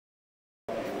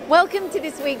Welcome to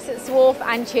this week's Swarf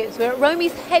and Chips. We're at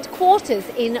Romi's headquarters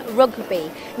in Rugby.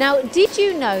 Now, did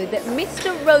you know that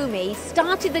Mr. Romi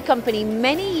started the company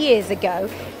many years ago?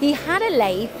 He had a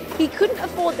lathe, he couldn't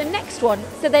afford the next one,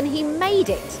 so then he made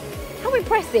it. How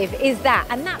impressive is that?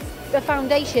 And that's the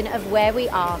foundation of where we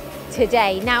are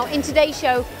today. Now, in today's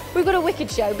show, we've got a wicked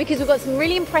show because we've got some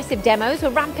really impressive demos. We're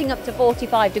ramping up to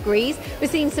 45 degrees. We're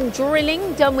seeing some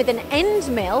drilling done with an end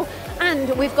mill,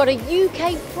 and we've got a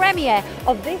UK premiere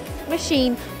of this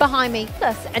machine behind me,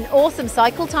 plus an awesome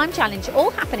cycle time challenge,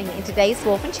 all happening in today's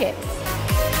Swarf and Chips.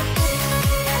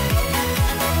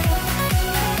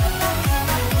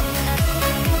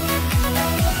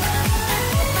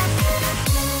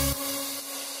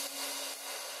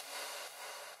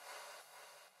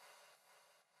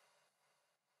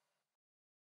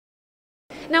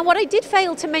 Now, what I did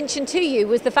fail to mention to you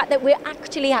was the fact that we're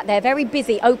actually at their very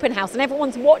busy open house and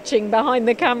everyone's watching behind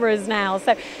the cameras now.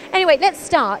 So anyway, let's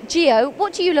start. Gio,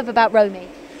 what do you love about Romi?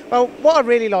 Well, what I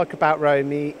really like about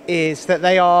Romi is that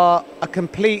they are a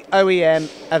complete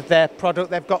OEM of their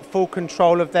product. They've got full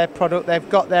control of their product. They've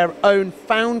got their own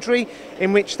foundry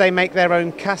in which they make their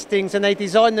own castings, and they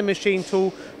design the machine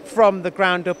tool from the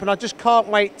ground up. And I just can't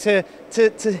wait to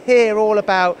hear all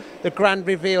about the grand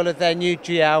reveal of their new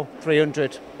GL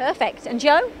 300. Perfect. And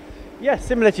Joe? Yeah,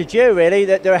 similar to Joe really,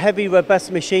 that they're a heavy,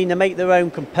 robust machine. They make their own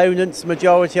components,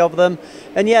 majority of them.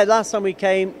 And yeah, last time we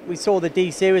came, we saw the D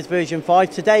Series version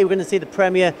 5. Today we're going to see the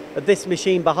premiere of this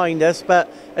machine behind us.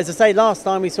 But as I say, last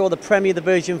time we saw the premiere of the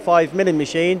version 5 milling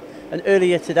machine, and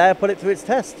earlier today I put it through its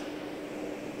test.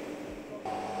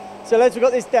 So we've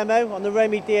got this demo on the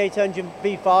Romi D800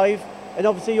 V5, and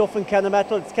obviously you're from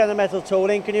Kennametal, it's Kennametal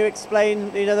tooling. Can you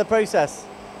explain the process?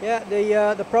 Yeah,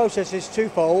 the process is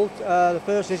twofold. The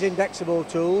first is indexable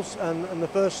tools, and the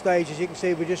first stage, as you can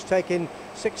see, we're just taking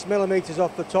 6mm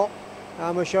off the top,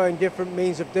 and we're showing different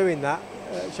means of doing that.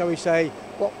 Shall we say,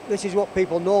 this is what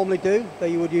people normally do.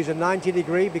 That you would use a 90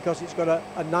 degree because it's got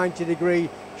a 90 degree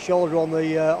shoulder on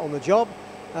the job.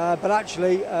 But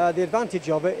actually, the advantage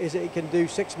of it is that it can do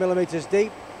 6mm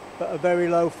deep, but a very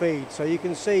low feed. So you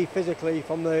can see physically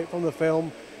from the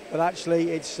film that actually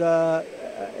it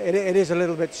is a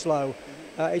little bit slow.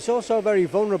 It's also very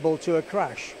vulnerable to a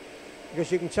crash,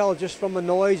 because you can tell just from the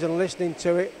noise and listening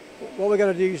to it. What we're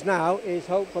going to use now is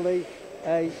hopefully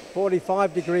a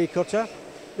 45 degree cutter.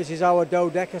 This is our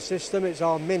dodeca system. It's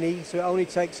our mini, so it only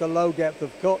takes a low depth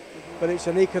of cut, but it's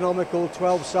an economical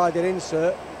 12-sided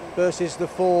insert versus the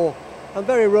 4. And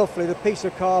very roughly, the piece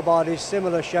of carbide is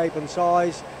similar shape and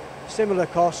size, similar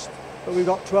cost, but we've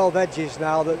got 12 edges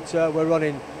now that we're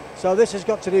running. So this has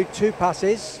got to do 2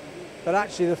 passes, but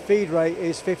actually the feed rate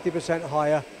is 50%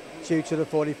 higher due to the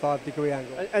 45 degree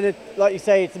angle. And like you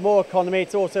say, it's more economy,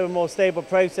 it's also a more stable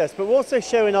process, but we're also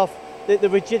showing off the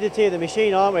rigidity of the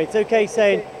machine, aren't we? It's okay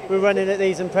saying we're running at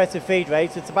these impressive feed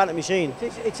rates, it's about the machine.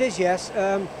 It is, yes.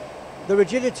 The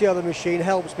rigidity of the machine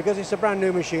helps because it's a brand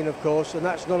new machine, of course, and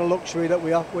that's not a luxury that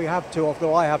we have too often,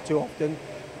 or I have too often.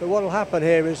 But what will happen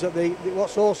here is that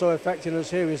what's also affecting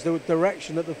us here is the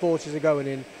direction that the forces are going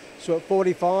in. So at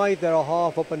 45, they're a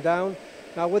half up and down.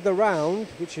 Now with the round,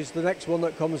 which is the next one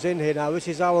that comes in here now, this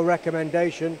is our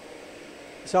recommendation.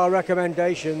 It's our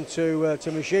recommendation to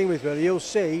machine with really. You'll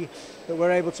see that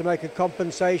we're able to make a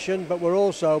compensation, but we're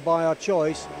also, by our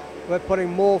choice, we're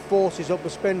putting more forces up the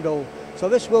spindle. So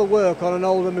this will work on an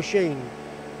older machine,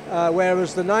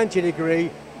 whereas the 90 degree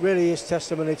really is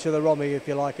testimony to the Romi, if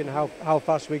you like, and how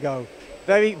fast we go.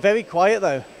 Very, very quiet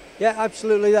though. Yeah,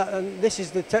 absolutely. And this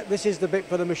is the bit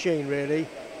for the machine really,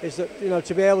 is that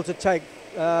to be able to take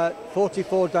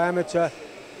 44 diameter.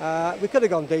 We could have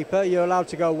gone deeper. You're allowed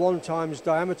to go 1 times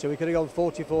diameter. We could have gone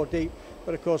 44 deep,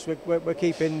 but of course we're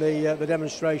keeping the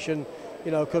demonstration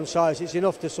concise. It's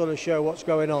enough to sort of show what's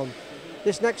going on.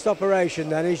 This next operation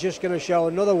then is just going to show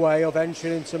another way of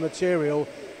entering into material.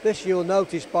 This, you'll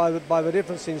notice by the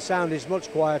difference in sound, is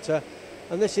much quieter.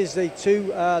 And this is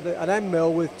an end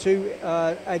mill with 2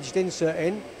 edged insert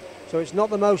in. So it's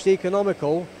not the most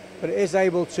economical, but it is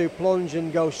able to plunge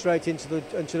and go straight into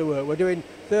the work. We're doing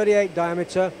 38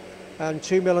 diameter and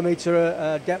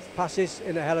 2mm depth passes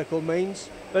in a helical means.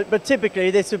 But typically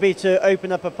this would be to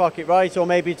open up a pocket, right? Or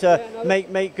maybe to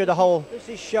make good a hole. This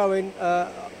is showing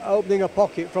opening a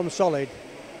pocket from solid,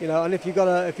 and if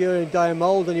you're in die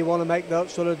mold and you want to make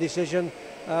that sort of decision,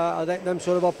 them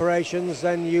sort of operations,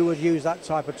 then you would use that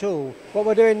type of tool. What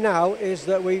we're doing now is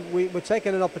that we're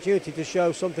taking an opportunity to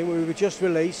show something we've just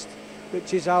released,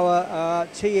 which is our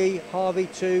TE Harvey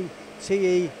 2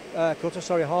 TE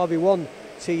cutter, Harvey 1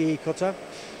 TE cutter.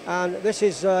 And this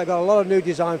has got a lot of new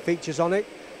design features on it,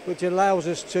 which allows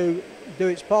us to do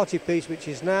its party piece, which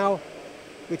is now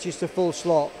which is to full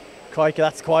slot. Crikey,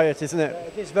 that's quiet, isn't it?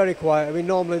 It is very quiet. I mean,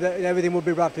 normally everything would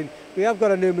be rattling. We have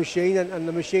got a new machine, and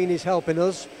the machine is helping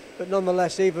us. But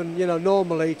nonetheless, even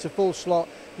normally to full slot,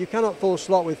 you cannot full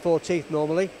slot with 4 teeth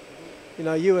normally.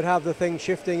 You would have the thing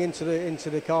shifting into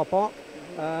the car park.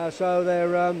 So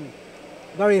they're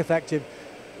very effective.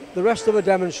 The rest of the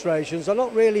demonstrations are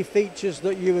not really features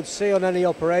that you would see on any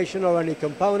operation or any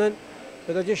component,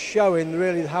 but they're just showing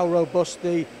really how robust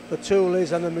the tool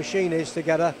is and the machine is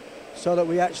together, so that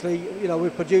we actually, we're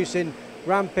producing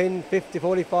ramping 50,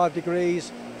 45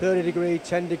 degrees, 30 degree,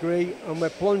 10 degree, and we're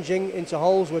plunging into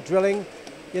holes, we're drilling,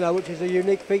 which is a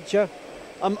unique feature.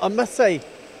 I must say,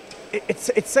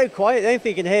 it's so quiet. The only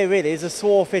thing you can hear really is a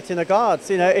swarf hitting the guards.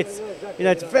 It's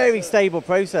a very stable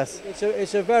process.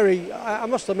 It's a very, I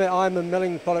must admit, I'm a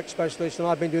milling product specialist and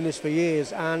I've been doing this for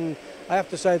years, and I have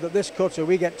to say that this cutter,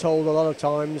 we get told a lot of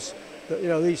times that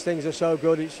these things are so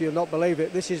good, you'll not believe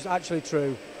it. This is actually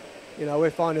true.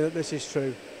 We're finding that this is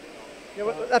true. Yeah,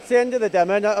 well, that's the end of the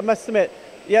demo. And I must admit,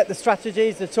 yeah, the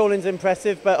strategies, the tooling's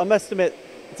impressive, but I must admit,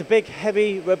 it's a big,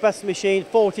 heavy, robust machine,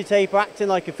 40 taper, acting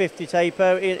like a 50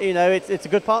 taper. It's a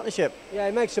good partnership. Yeah,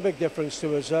 it makes a big difference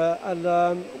to us.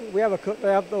 We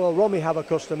have Romi have a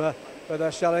customer that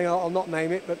they're selling. I'll not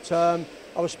name it, but I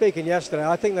was speaking yesterday.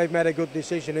 I think they've made a good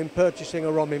decision in purchasing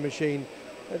a Romi machine.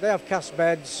 They have cast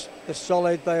beds. They're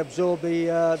solid. They absorb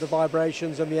the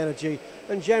vibrations and the energy.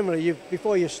 And generally,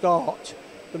 before you start,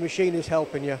 the machine is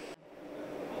helping you.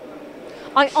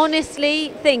 I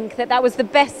honestly think that was the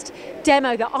best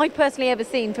demo that I personally ever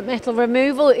seen for metal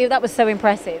removal. That was so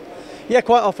impressive. Yeah,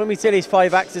 quite often we see these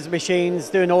 5-axis machines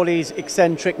doing all these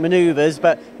eccentric manoeuvres,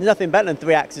 but there's nothing better than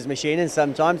 3-axis machining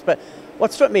sometimes. But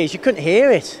what struck me is you couldn't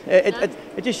hear it.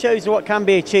 It just shows what can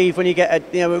be achieved when you get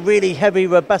a really heavy,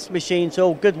 robust machine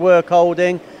tool, good work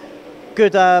holding,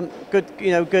 good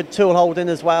tool holding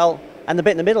as well, and the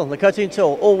bit in the middle, the cutting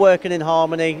tool, all working in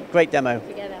harmony. Great demo.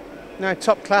 Together. No,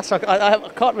 top class. I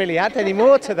can't really add any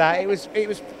more to that. It was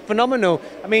phenomenal.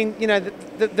 I mean,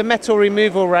 the metal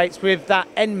removal rates with that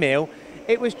end mill,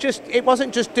 it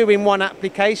wasn't just doing one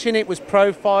application. It was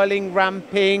profiling,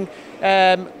 ramping.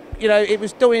 It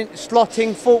was doing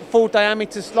slotting, full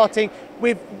diameter slotting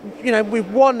with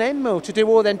one end mill to do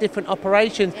all them different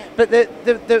operations. But the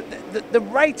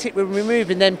rate it was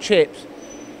removing them chips.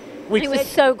 It was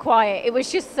so quiet. It was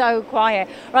just so quiet.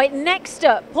 Right, next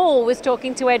up, Paul was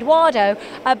talking to Eduardo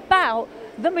about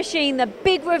the machine, the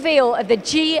big reveal of the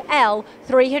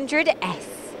GL300S.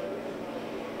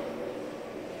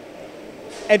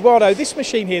 Eduardo, this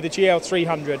machine here, the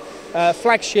GL300,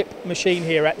 flagship machine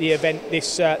here at the event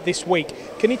this week.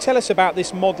 Can you tell us about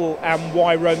this model and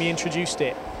why Romi introduced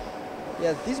it?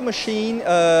 Yeah, this machine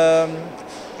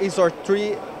is our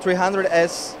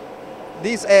 300S.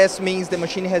 This S means the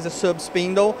machine has a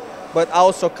sub-spindle, but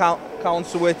also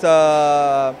counts with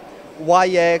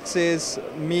Y-axis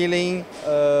milling,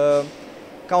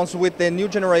 counts with the new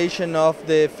generation of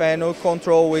the fan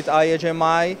control with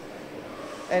IHMI,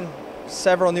 and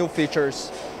several new features.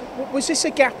 Was this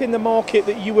a gap in the market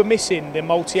that you were missing, the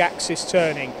multi-axis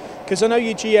turning? Because I know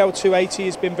your GL280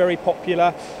 has been very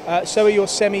popular, so are your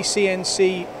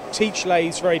semi-CNC teach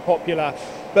lathes very popular.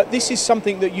 But this is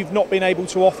something that you've not been able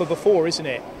to offer before, isn't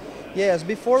it? Yes,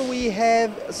 before we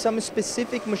have some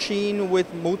specific machine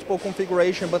with multiple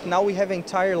configuration, but now we have an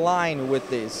entire line with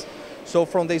this. So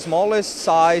from the smallest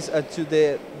size to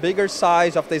the bigger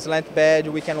size of the slant bed,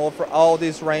 we can offer all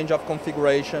this range of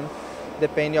configuration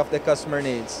depending on the customer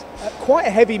needs. Quite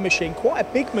a heavy machine, quite a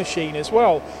big machine as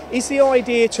well. Is the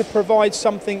idea to provide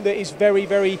something that is very,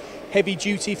 very heavy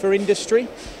duty for industry?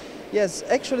 Yes,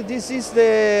 actually this is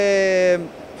the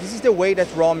way that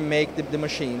Romi make the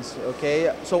machines,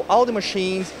 okay? So all the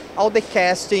machines, all the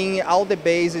casting, all the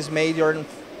base is made in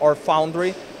our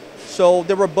foundry. So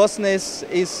the robustness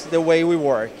is the way we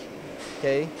work,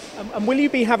 okay? And will you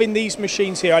be having these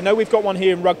machines here? I know we've got one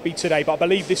here in Rugby today, but I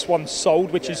believe this one's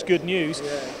sold, which is good news.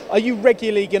 Yeah. Are you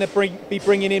regularly going to be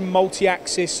bringing in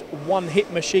multi-axis,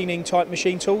 one-hit machining type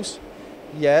machine tools?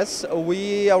 Yes,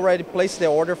 we already placed the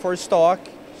order for stock.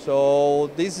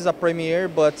 So this is a premiere,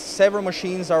 but several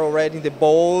machines are already in the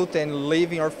boat and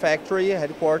leaving our factory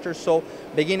headquarters. So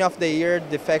beginning of the year,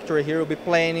 the factory here will be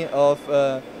plenty of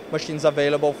machines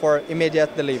available for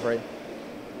immediate delivery.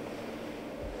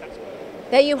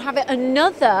 There you have it,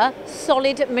 another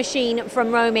solid machine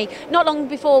from Romi. Not long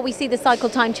before we see the Cycle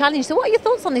Time Challenge. So what are your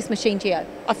thoughts on this machine, Gio?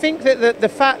 I think that the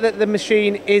fact that the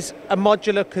machine is a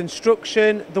modular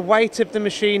construction, the weight of the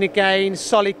machine again,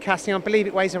 solid casting, I believe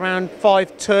it weighs around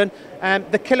 5 tonne.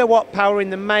 The kilowatt power in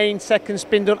the main second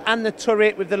spindle and the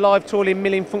turret with the live tooling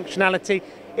milling functionality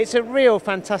it's a real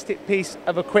fantastic piece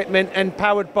of equipment and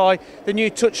powered by the new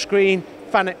touchscreen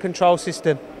Fanuc control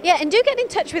system. Yeah, and do get in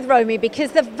touch with Romi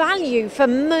because the value for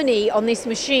money on this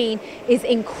machine is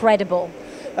incredible.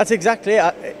 That's exactly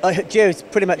it. Joe's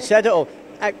pretty much said it all.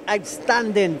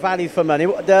 Outstanding value for money.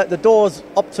 The door's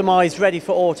optimised, ready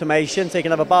for automation, so you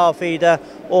can have a bar feeder,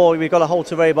 or we've got a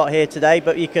halter robot here today,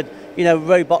 but you could,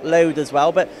 robot load as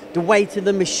well. But the weight of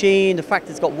the machine, the fact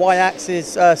it's got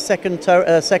Y-axis, second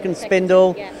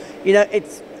spindle, yeah.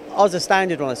 I was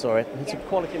astounded when I saw it. It's a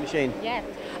quality machine. Yeah.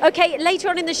 Okay, later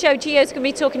on in the show, Gio's going to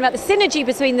be talking about the synergy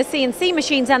between the CNC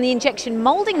machines and the injection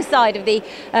moulding side of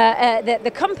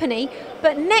the company.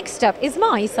 But next up is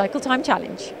my Cycle Time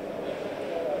Challenge.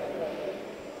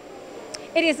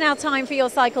 It is now time for your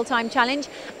Cycle Time Challenge,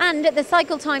 and the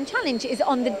Cycle Time Challenge is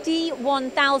on the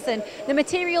D1000. The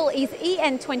material is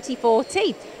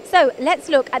EN24T. So let's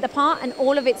look at the part and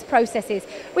all of its processes.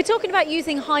 We're talking about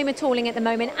using Hymer tooling at the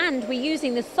moment, and we're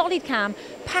using the SolidCam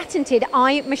patented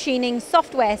eye machining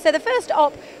software. So the first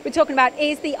op we're talking about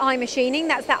is the eye machining.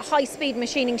 That's that high-speed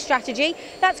machining strategy.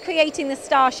 That's creating the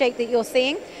star shape that you're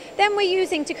seeing. Then we're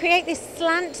using, to create this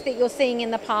slant that you're seeing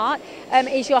in the part,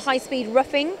 is your high-speed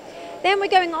roughing. Then we're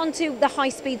going on to the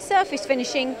high-speed surface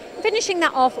finishing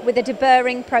that off with a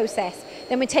deburring process.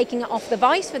 Then we're taking it off the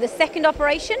vise for the second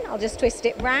operation. I'll just twist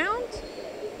it round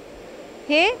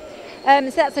here. So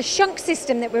that's a shunt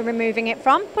system that we're removing it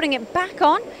from, putting it back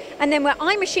on, and then we're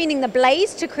eye machining the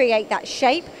blades to create that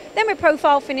shape. Then we're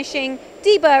profile finishing,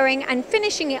 deburring, and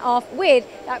finishing it off with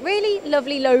that really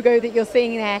lovely logo that you're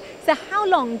seeing there. So how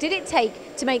long did it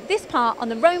take to make this part on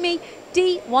the Romi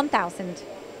D1000?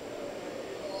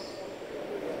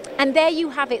 And there you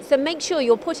have it. So make sure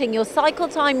you're putting your cycle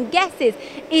time guesses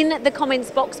in the comments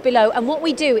box below. And what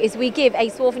we do is we give a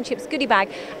Swarf and Chips goodie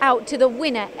bag out to the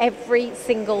winner every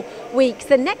single week.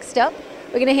 So next up,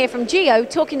 we're going to hear from Gio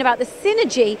talking about the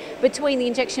synergy between the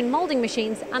injection moulding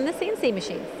machines and the CNC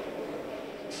machines.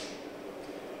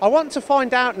 I want to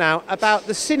find out now about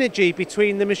the synergy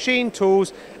between the machine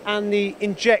tools and the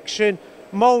injection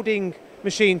moulding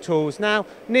machine tools. Now,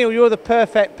 Neil, you're the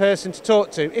perfect person to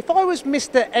talk to. If I was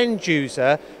Mr. End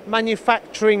User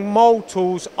manufacturing mould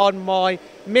tools on my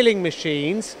milling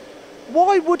machines,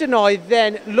 why wouldn't I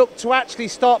then look to actually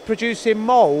start producing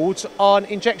moulds on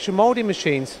injection moulding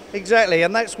machines? Exactly,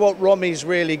 and that's what Romi's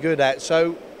really good at.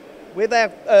 So with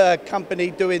our company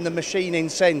doing the machining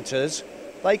centres,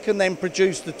 they can then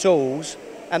produce the tools,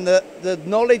 and the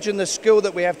knowledge and the skill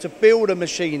that we have to build a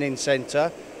machining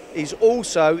centre is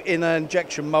also in an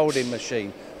injection moulding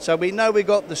machine. So we know we've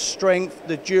got the strength,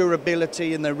 the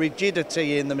durability and the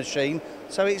rigidity in the machine,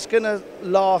 so it's going to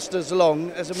last as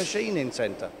long as a machining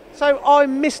centre. So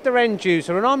I'm Mr. End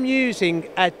User and I'm using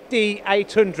a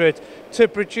D800 to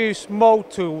produce mould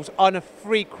tools on a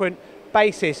frequent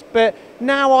basis, but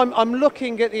now I'm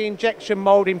looking at the injection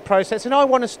moulding process and I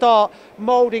want to start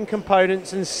moulding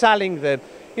components and selling them.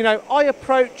 I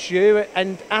approach you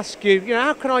and ask you,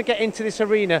 how can I get into this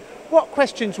arena? What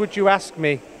questions would you ask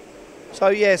me?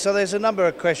 So there's a number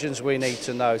of questions we need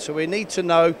to know. So we need to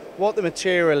know what the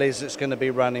material is that's going to be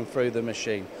running through the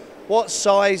machine. What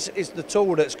size is the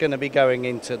tool that's going to be going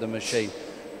into the machine?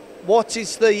 What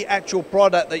is the actual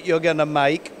product that you're going to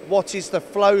make? What is the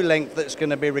flow length that's going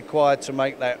to be required to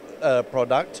make that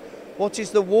product? What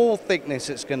is the wall thickness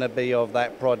that's going to be of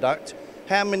that product?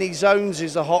 How many zones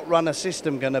is the hot runner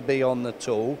system going to be on the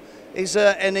tool? Is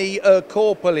there any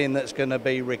core pulling that's going to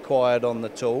be required on the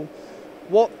tool?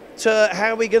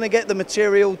 How are we going to get the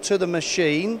material to the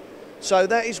machine? So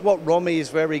that is what Romi is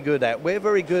very good at. We're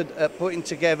very good at putting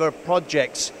together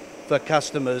projects for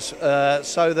customers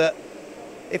so that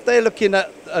if they're looking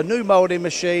at a new moulding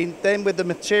machine, then with the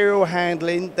material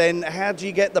handling, then how do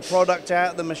you get the product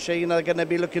out of the machine? They're going to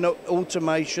be looking at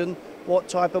automation. What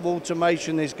type of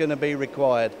automation is going to be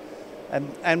required?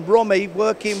 And Romi,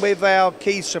 working with our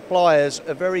key suppliers,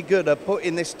 are very good at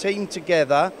putting this team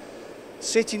together,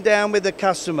 sitting down with the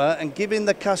customer and giving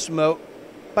the customer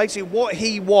basically what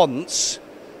he wants,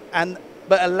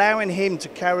 but allowing him to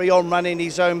carry on running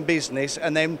his own business,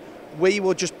 and then we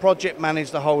will just project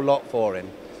manage the whole lot for him.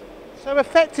 So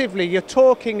effectively you're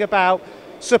talking about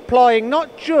supplying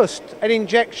not just an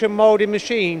injection moulding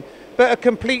machine, but a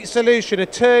complete solution, a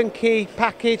turnkey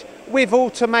package with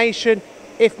automation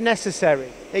if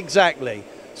necessary. Exactly.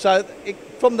 So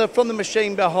from the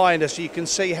machine behind us, you can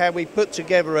see how we put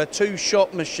together a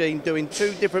two-shot machine doing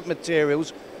two different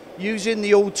materials, using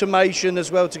the automation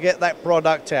as well to get that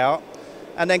product out.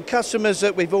 And then customers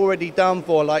that we've already done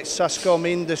for, like Suscom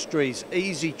Industries,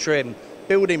 Easy Trim,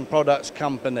 Building Products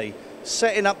Company,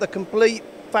 setting up the complete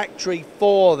factory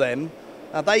for them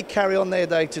Now they carry on their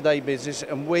day-to-day business,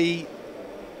 and we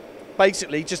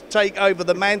basically just take over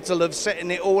the mantle of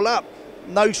setting it all up.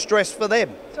 No stress for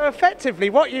them. So effectively,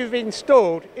 what you've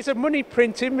installed is a money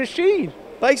printing machine.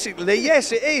 Basically,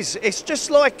 yes, it is. It's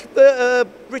just like the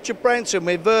Richard Branson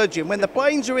with Virgin. When the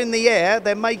planes are in the air,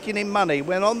 they're making him money.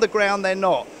 When on the ground, they're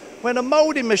not. When a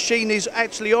moulding machine is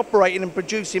actually operating and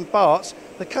producing parts,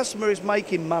 the customer is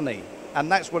making money.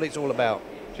 And that's what it's all about.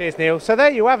 Cheers, Neil. So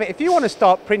there you have it. If you want to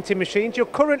start printing machines, you're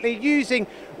currently using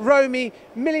Romi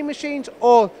milling machines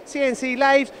or CNC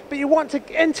lathes, but you want to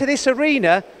enter this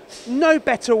arena, no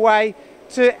better way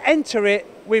to enter it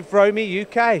with Romi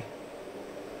UK.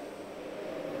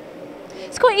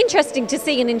 It's quite interesting to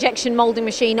see an injection moulding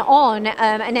machine on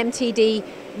an MTD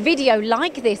video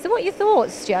like this. So what are your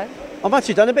thoughts, Joe? I've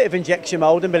actually done a bit of injection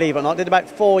moulding, believe it or not. I did about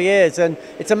 4 years, and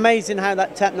it's amazing how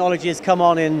that technology has come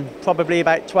on in probably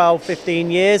about 12, 15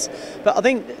 years. But I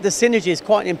think the synergy is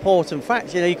quite an important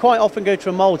fact. You know, you quite often go to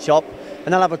a mould shop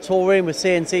and they'll have a tool room with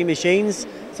CNC machines,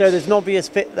 so there's an obvious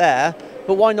fit there.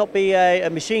 But why not be a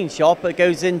machine shop that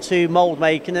goes into mould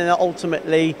making and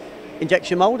ultimately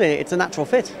injection moulding? It's a natural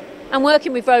fit. And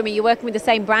working with Romi, you're working with the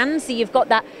same brand, so you've got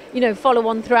that, you know, follow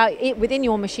on throughout it within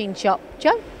your machine shop.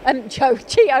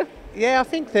 Gio. Yeah, I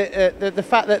think that the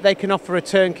fact that they can offer a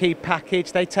turnkey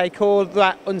package, they take all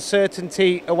that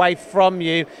uncertainty away from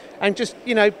you, and just,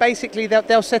 you know, basically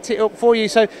they'll set it up for you.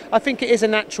 So I think it is a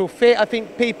natural fit. I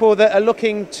think people that are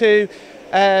looking to,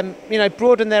 you know,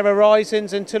 broaden their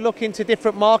horizons and to look into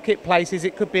different marketplaces,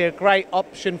 it could be a great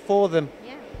option for them.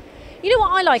 You know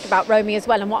what I like about Romi as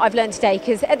well, and what I've learned today,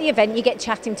 because at the event you get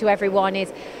chatting to everyone,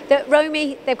 is that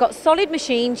Romi, they've got solid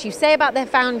machines. You say about their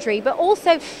foundry, but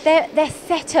also they're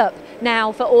set up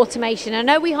now for automation. I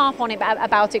know we harp on it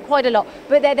about it quite a lot,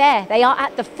 but they're there. They are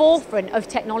at the forefront of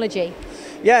technology.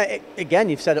 Yeah, again,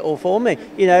 you've said it all for me.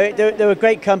 You know, they're a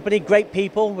great company, great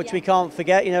people, which we can't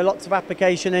forget. You know, lots of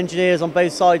application engineers on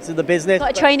both sides of the business.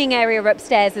 Got a training area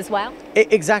upstairs as well.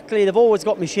 Exactly, they've always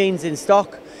got machines in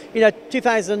stock. You know,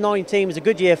 2019 was a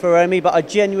good year for Romi, but I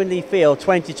genuinely feel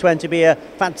 2020 will be a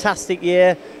fantastic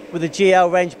year with the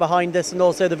GL range behind us and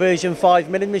also the version 5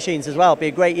 milling machines as well. It'll be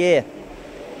a great year.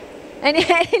 Any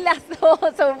last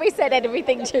thoughts, or have we said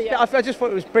everything to you? I just thought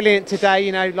it was brilliant today.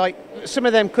 You know, like some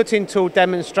of them cutting tool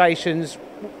demonstrations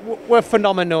were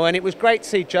phenomenal, and it was great to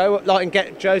see Joe and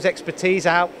get Joe's expertise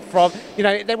out from. You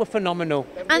know, they were phenomenal.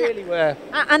 They really were.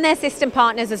 And their system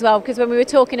partners as well, because when we were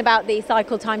talking about the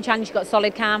Cycle Time Challenge, you've got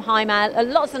Solid Cam,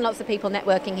 Highmail, lots and lots of people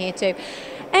networking here too.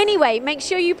 Anyway, make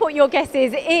sure you put your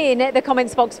guesses in the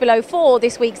comments box below for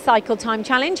this week's Cycle Time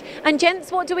Challenge. And gents,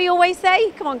 what do we always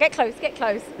say? Come on, get close, get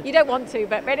close. You don't want to,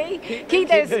 but ready? Keep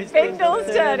those spindles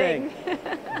turning.